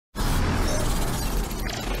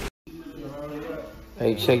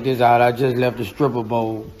Hey, check this out. I just left the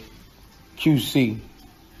Stripperbowl, QC.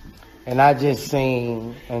 And I just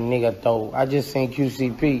seen a nigga throw. I just seen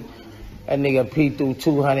QCP. That nigga P threw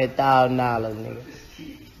 $200,000, nigga.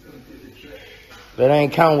 But I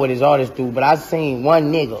ain't counting what his artist threw, but I seen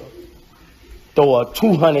one nigga throw a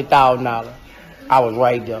 $200,000. I was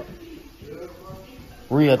right there.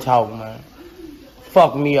 Real talk, man.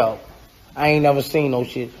 Fuck me up. I ain't never seen no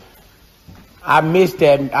shit. I missed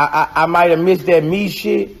that. I might have missed that me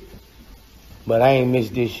shit, but I ain't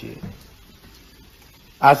missed this shit.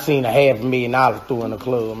 I seen a $500,000 through in the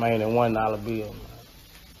club, man, in $1 bill, man.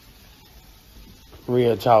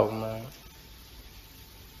 Real talk, man.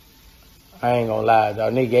 I ain't gonna lie,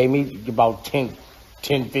 though. Nigga gave me about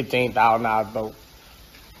 $15,000 though.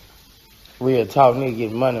 Real talk, nigga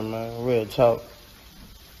get money, man. Real talk.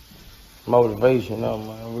 Motivation, though,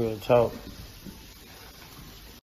 man. Real talk.